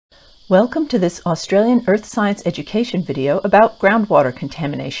Welcome to this Australian Earth Science education video about groundwater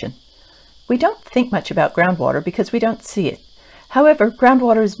contamination. We don't think much about groundwater because we don't see it. However,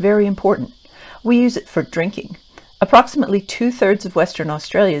 groundwater is very important. We use it for drinking. Approximately 2/3 of Western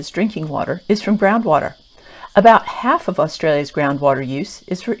Australia's drinking water is from groundwater. About half of Australia's groundwater use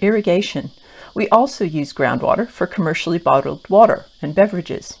is for irrigation. We also use groundwater for commercially bottled water and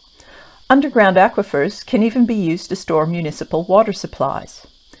beverages. Underground aquifers can even be used to store municipal water supplies.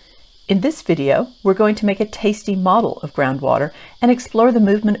 In this video, we're going to make a tasty model of groundwater and explore the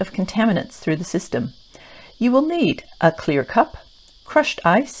movement of contaminants through the system. You will need a clear cup, crushed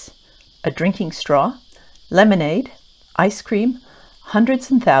ice, a drinking straw, lemonade, ice cream, hundreds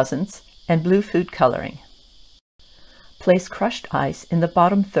and thousands, and blue food coloring. Place crushed ice in the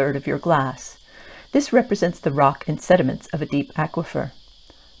bottom third of your glass. This represents the rock and sediments of a deep aquifer.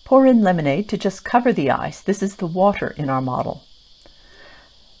 Pour in lemonade to just cover the ice. This is the water in our model.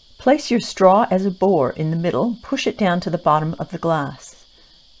 Place your straw as a bore in the middle, push it down to the bottom of the glass.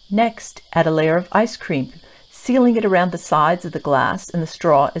 Next, add a layer of ice cream, sealing it around the sides of the glass and the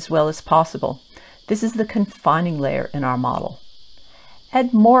straw as well as possible. This is the confining layer in our model.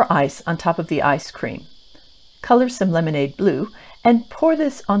 Add more ice on top of the ice cream. Color some lemonade blue and pour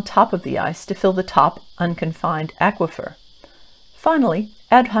this on top of the ice to fill the top unconfined aquifer. Finally,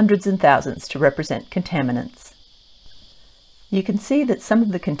 add hundreds and thousands to represent contaminants. You can see that some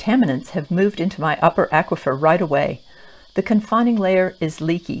of the contaminants have moved into my upper aquifer right away. The confining layer is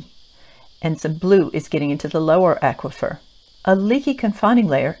leaky, and some blue is getting into the lower aquifer. A leaky confining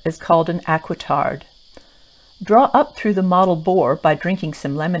layer is called an aquitard. Draw up through the model bore by drinking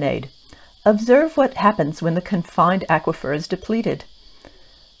some lemonade. Observe what happens when the confined aquifer is depleted.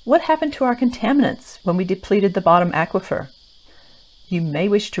 What happened to our contaminants when we depleted the bottom aquifer? You may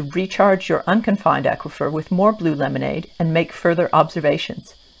wish to recharge your unconfined aquifer with more blue lemonade and make further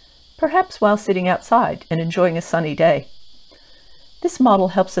observations, perhaps while sitting outside and enjoying a sunny day. This model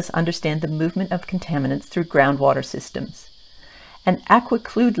helps us understand the movement of contaminants through groundwater systems. An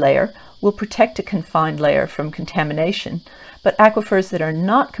aquiclude layer will protect a confined layer from contamination, but aquifers that are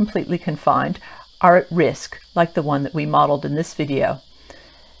not completely confined are at risk, like the one that we modeled in this video.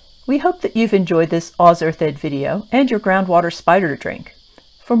 We hope that you've enjoyed this AusEarthEd video and your groundwater spider drink.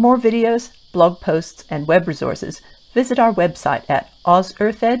 For more videos, blog posts, and web resources, visit our website at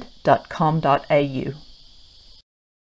ausearthed.com.au.